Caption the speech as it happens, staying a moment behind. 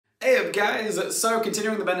Hey up guys, so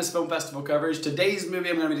continuing the Venice Film Festival coverage, today's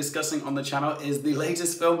movie I'm going to be discussing on the channel is the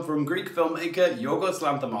latest film from Greek filmmaker Yorgos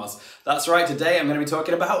Lanthimos. That's right, today I'm going to be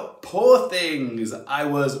talking about Poor Things. I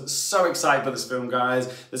was so excited for this film, guys.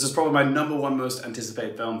 This is probably my #1 most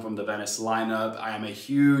anticipated film from the Venice lineup. I am a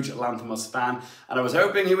huge Lanthimos fan and I was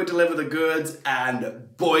hoping he would deliver the goods,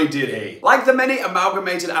 and boy did he. Like the many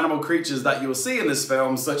amalgamated animal creatures that you'll see in this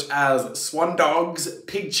film, such as swan dogs,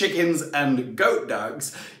 pig chickens and goat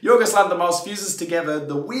ducks, Yorgos Lanthimos fuses together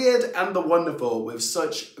the weird and the wonderful with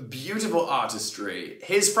such beautiful artistry.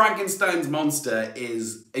 His Frankenstein's monster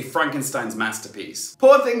is a Frankenstein's masterpiece.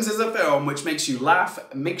 Poor Things is a film which makes you laugh,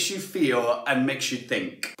 makes you feel, and makes you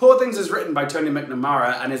think. Poor Things is written by Tony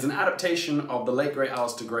McNamara and is an adaptation of the late great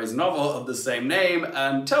Alistair Gray's novel of the same name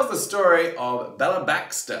and tells the story of Bella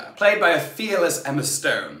Baxter, played by a fearless Emma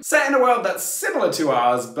Stone. Set in a world that's similar to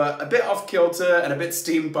ours, but a bit off-kilter and a bit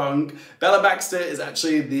steampunk, Bella Baxter is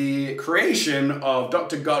actually the creation of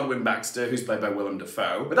Dr. Godwin Baxter, who's played by Willem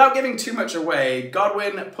Dafoe. Without giving too much away,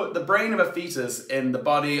 Godwin put the brain of a fetus in the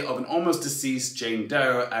body of an almost deceased Jane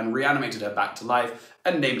Doe and reanimated her back to life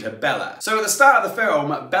and named her Bella. So at the start of the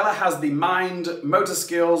film, Bella has the mind, motor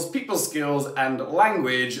skills, people skills, and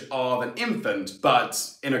language of an infant,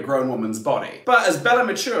 but in a grown woman's body. But as Bella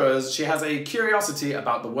matures, she has a curiosity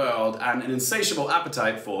about the world and an insatiable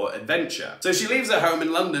appetite for adventure. So she leaves her home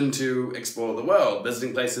in London to explore the world,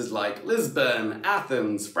 visiting places like Lisbon,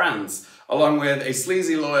 Athens, France, along with a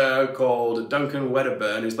sleazy lawyer called Duncan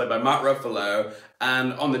Wedderburn, who's played by Mark Ruffalo.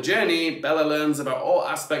 And on the journey, Bella learns about all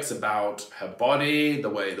aspects about her body,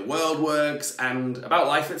 the way the world works, and about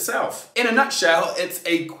life itself. In a nutshell, it's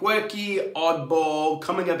a quirky, oddball,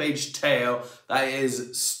 coming-of-age tale that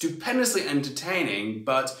is stupendously entertaining,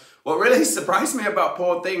 but what really surprised me about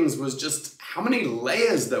Poor Things was just how many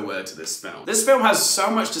layers there were to this film. This film has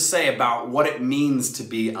so much to say about what it means to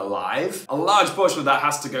be alive. A large portion of that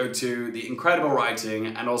has to go to the incredible writing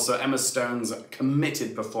and also Emma Stone's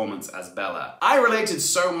committed performance as Bella. I related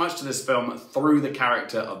so much to this film through the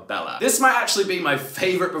character of Bella. This might actually be my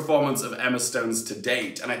favorite performance of Emma Stone's to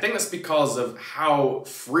date, and I think that's because of how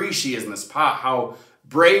free she is in this part, how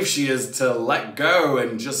brave she is to let go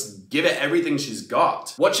and just give it everything she's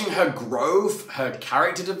got. Watching her growth, her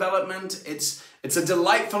character development, it's a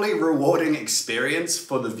delightfully rewarding experience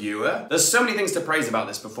for the viewer. There's so many things to praise about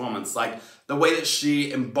this performance, like the way that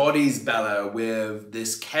she embodies Bella with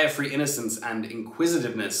this carefree innocence and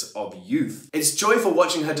inquisitiveness of youth. It's joyful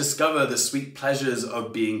watching her discover the sweet pleasures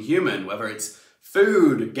of being human, whether it's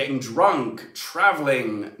food, getting drunk,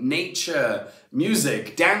 traveling, nature,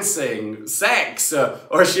 music, dancing, sex,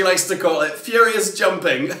 or as she likes to call it, furious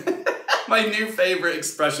jumping. My new favorite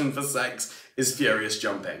expression for sex is furious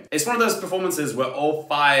jumping. It's one of those performances where all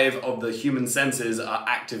 5 of the human senses are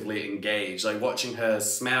actively engaged, like watching her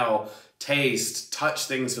smell, taste, touch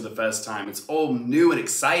things for the first time. It's all new and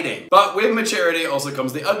exciting. But with maturity also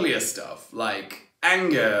comes the uglier stuff, like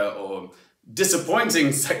anger or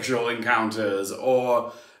disappointing sexual encounters,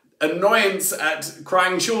 or annoyance at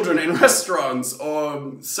crying children in restaurants,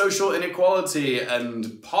 or social inequality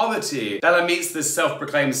and poverty. Bella meets this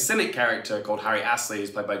self-proclaimed cynic character called Harry Astley,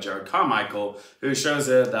 who's played by Jerrod Carmichael, who shows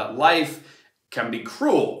her that life can be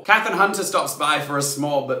cruel. Kathryn Hunter stops by for a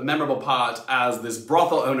small but memorable part as this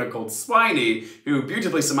brothel owner called Swiney, who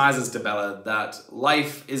beautifully surmises to Bella that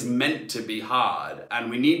life is meant to be hard, and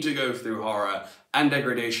we need to go through horror and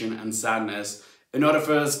degradation and sadness in order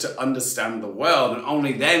for us to understand the world, and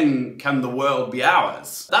only then can the world be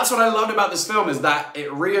ours. That's what I loved about this film, is that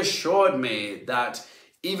it reassured me that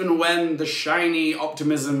even when the shiny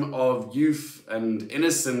optimism of youth and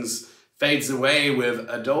innocence fades away with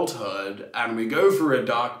adulthood and we go through a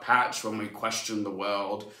dark patch when we question the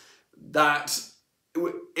world, that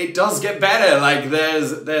it does get better. Like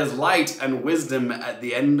there's light and wisdom at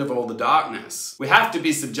the end of all the darkness. We have to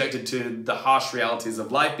be subjected to the harsh realities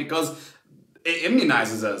of life because it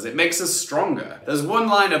immunizes us, it makes us stronger. There's one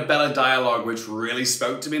line of Bella dialogue which really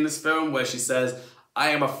spoke to me in this film where she says, "I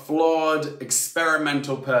am a flawed,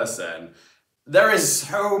 experimental person." There is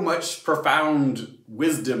so much profound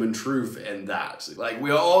wisdom and truth in that. Like,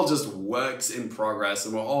 we are all just works in progress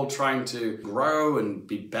and we're all trying to grow and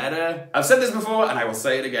be better. I've said this before and I will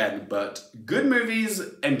say it again, but good movies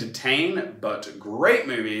entertain, but great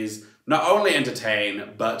movies not only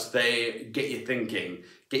entertain, but they get you thinking,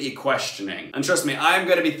 get you questioning. And trust me, I'm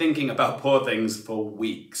going to be thinking about Poor Things for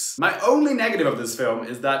weeks. My only negative of this film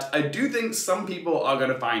is that I do think some people are going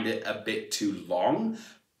to find it a bit too long,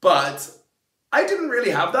 but I didn't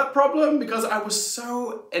really have that problem because I was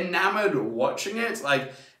so enamored watching it.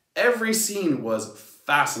 Like, every scene was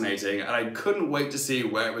fascinating, and I couldn't wait to see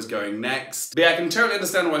where it was going next. But yeah, I can totally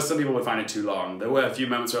understand why some people would find it too long. There were a few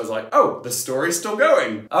moments where I was like, oh, the story's still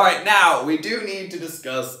going. All right, now we do need to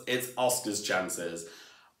discuss its Oscars chances.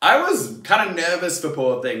 I was kind of nervous for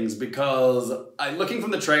Poor Things because looking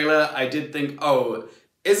from the trailer, I did think, oh,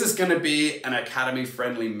 is this going to be an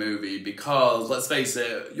Academy-friendly movie? Because, let's face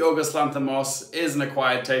it, Yorgos Lanthimos is an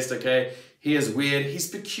acquired taste, okay? He is weird, he's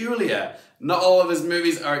peculiar. Not all of his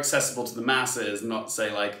movies are accessible to the masses, not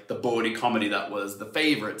say like the bawdy comedy that was The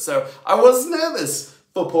Favourite. So I was nervous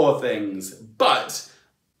for Poor Things, but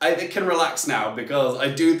I can relax now because I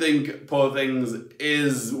do think Poor Things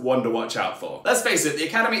is one to watch out for. Let's face it, the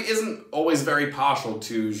Academy isn't always very partial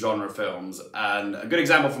to genre films, and a good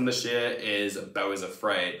example from this year is Beau is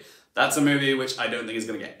Afraid. That's a movie which I don't think is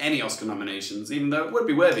going to get any Oscar nominations, even though it would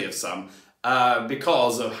be worthy of some,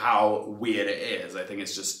 because of how weird it is. I think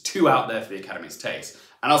it's just too out there for the Academy's taste.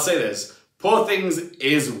 And I'll say this, Poor Things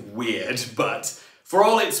is weird, but for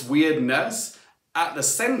all its weirdness, at the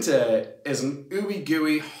center is an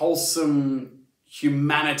ooey-gooey, wholesome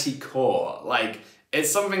humanity core. Like,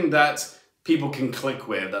 it's something that people can click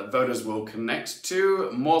with, that voters will connect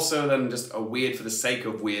to, more so than just a weird for the sake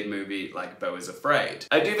of weird movie like Beau is Afraid.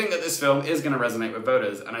 I do think that this film is going to resonate with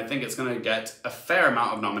voters, and I think it's going to get a fair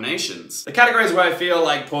amount of nominations. The categories where I feel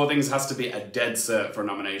like Poor Things has to be a dead cert for a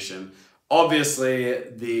nomination: obviously,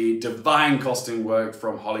 the divine costume work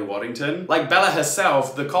from Holly Waddington. Like Bella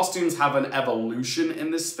herself, the costumes have an evolution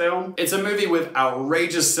in this film. It's a movie with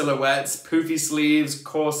outrageous silhouettes, poofy sleeves,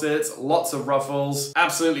 corsets, lots of ruffles,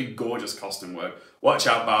 absolutely gorgeous costume work. Watch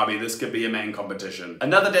out, Barbie, this could be a main competition.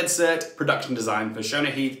 Another dead cert, production design for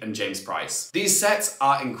Shona Heath and James Price. These sets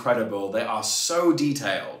are incredible. They are so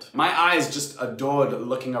detailed. My eyes just adored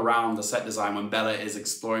looking around the set design when Bella is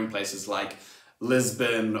exploring places like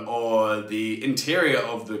Lisbon or the interior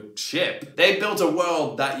of the ship. They built a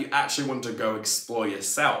world that you actually want to go explore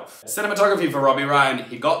yourself. Cinematography for Robbie Ryan,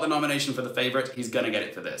 he got the nomination for The Favourite, he's gonna get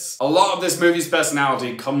it for this. A lot of this movie's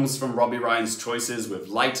personality comes from Robbie Ryan's choices with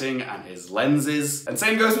lighting and his lenses, and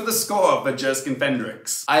same goes with the score for Jerskin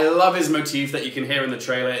Fendrix. I love his motif that you can hear in the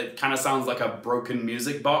trailer. It kind of sounds like a broken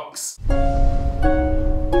music box.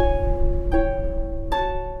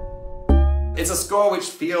 It's a score which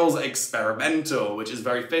feels experimental, which is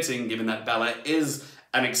very fitting given that Bella is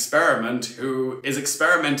an experiment who is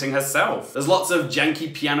experimenting herself. There's lots of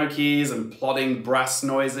janky piano keys and plodding brass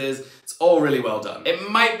noises. It's all really well done.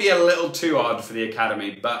 It might be a little too odd for the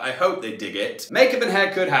Academy, but I hope they dig it. Makeup and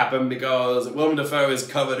hair could happen because Willem Dafoe is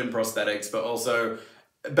covered in prosthetics, but also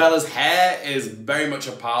Bella's hair is very much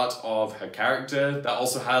a part of her character that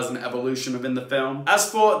also has an evolution within the film.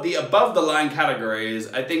 As for the above-the-line categories,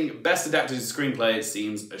 I think Best Adapted Screenplay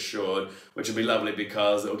seems assured, which would be lovely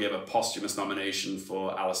because it will give a posthumous nomination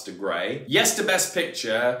for Alistair Gray. Yes to Best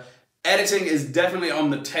Picture. Editing is definitely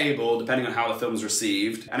on the table, depending on how the film's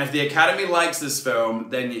received. And if the Academy likes this film,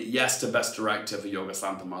 then yes to Best Director for Yorgos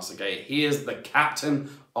Lanthimos, okay? He is the captain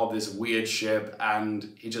of this weird ship,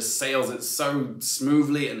 and he just sails it so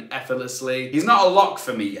smoothly and effortlessly. He's not a lock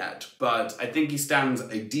for me yet, but I think he stands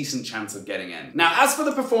a decent chance of getting in. Now, as for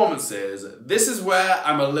the performances, this is where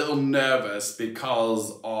I'm a little nervous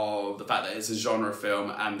because of the fact that it's a genre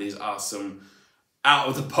film and these are some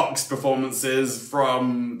out-of-the-box performances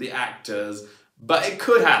from the actors, but it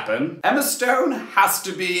could happen. Emma Stone has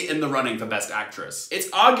to be in the running for Best Actress. It's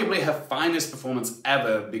arguably her finest performance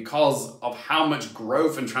ever because of how much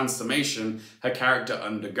growth and transformation her character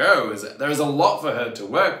undergoes. There is a lot for her to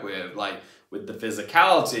work with, like with the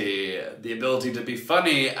physicality, the ability to be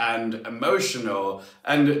funny and emotional,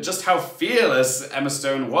 and just how fearless Emma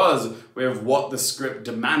Stone was with what the script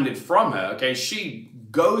demanded from her. Okay, she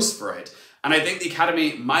goes for it. And I think the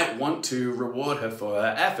Academy might want to reward her for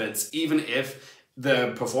her efforts, even if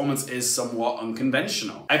the performance is somewhat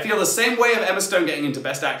unconventional. I feel the same way of Emma Stone getting into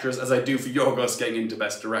Best Actress as I do for Yorgos getting into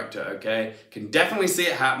Best Director, okay? Can definitely see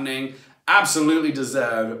it happening, absolutely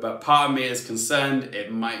deserved, but part of me is concerned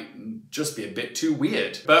it might just be a bit too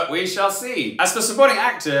weird. But we shall see. As for Supporting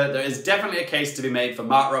Actor, there is definitely a case to be made for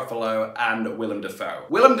Mark Ruffalo and Willem Dafoe.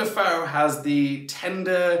 Willem Dafoe has the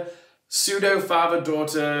tender,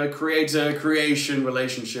 pseudo-father-daughter, creator-creation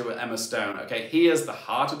relationship with Emma Stone, okay? He is the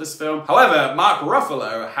heart of this film. However, Mark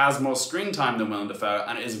Ruffalo has more screen time than Willem Dafoe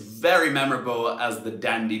and is very memorable as the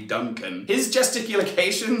dandy Duncan. His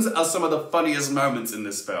gesticulations are some of the funniest moments in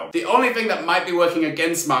this film. The only thing that might be working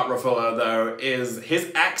against Mark Ruffalo, though, is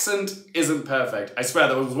his accent isn't perfect. I swear,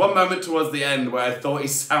 there was one moment towards the end where I thought he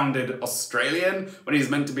sounded Australian when he's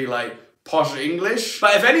meant to be like, posh English.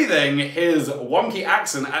 But if anything, his wonky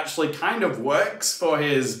accent actually kind of works for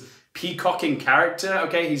his peacocking character,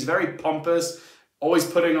 okay? He's very pompous, always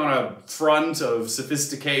putting on a front of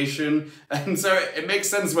sophistication. And so it makes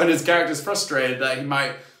sense when his character's frustrated that he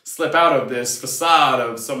might slip out of this facade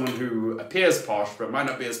of someone who appears posh but might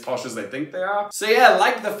not be as posh as they think they are. So yeah,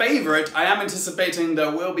 like The Favourite, I am anticipating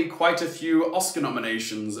there will be quite a few Oscar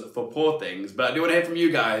nominations for Poor Things, but I do want to hear from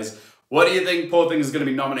you guys. What do you think Poor Things is going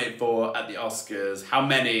to be nominated for at the Oscars? How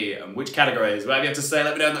many? And which categories? Whatever you have to say,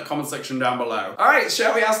 let me know in the comment section down below. Alright,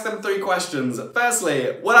 shall we ask them 3 questions?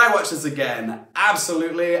 Firstly, would I watch this again?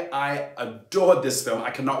 Absolutely. I adored this film. I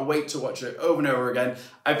cannot wait to watch it over and over again.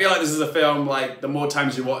 I feel like this is a film, like, the more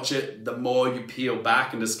times you watch it, the more you peel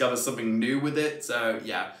back and discover something new with it. So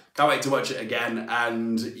yeah, can't wait to watch it again.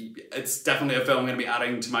 And it's definitely a film I'm going to be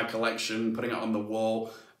adding to my collection, putting it on the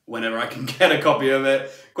wall whenever I can get a copy of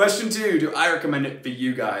it. Question 2, do I recommend it for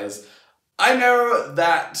you guys? I know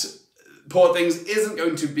that Poor Things isn't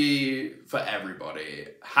going to be for everybody.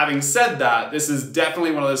 Having said that, this is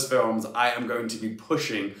definitely one of those films I am going to be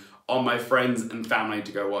pushing on my friends and family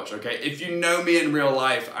to go watch, okay? If you know me in real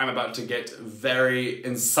life, I'm about to get very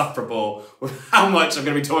insufferable with how much I'm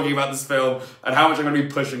going to be talking about this film and how much I'm going to be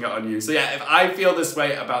pushing it on you. So yeah, if I feel this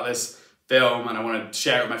way about this film and I want to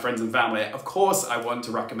share it with my friends and family, of course I want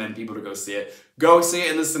to recommend people to go see it. Go see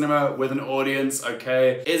it in the cinema with an audience,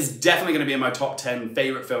 okay? It's definitely going to be in my top 10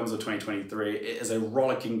 favorite films of 2023. It is a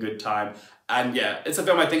rollicking good time. And yeah, it's a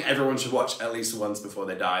film I think everyone should watch at least once before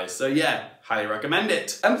they die. So yeah, highly recommend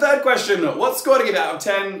it. And third question, what score to give it out of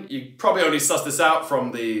 10? You probably already sussed this out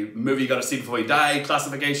from the movie you gotta see before you die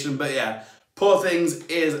classification, but yeah, Poor Things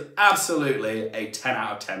is absolutely a 10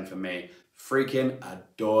 out of 10 for me. Freaking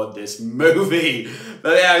adored this movie.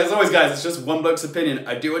 But yeah, as always guys, it's just one bloke's opinion.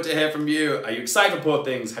 I do want to hear from you. Are you excited for Poor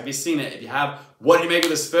Things? Have you seen it? If you have, what do you make of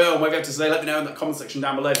this film? What do you have to say? Let me know in the comment section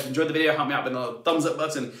down below. If you enjoyed the video, help me out with the thumbs up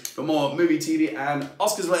button for more movie, TV, and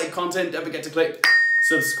Oscars related content. Don't forget to click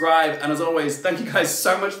subscribe. And as always, thank you guys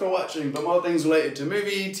so much for watching. For more things related to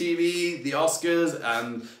movie, TV, the Oscars,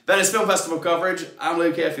 and Venice Film Festival coverage, I'm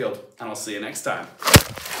Luke Harefield, and I'll see you next time.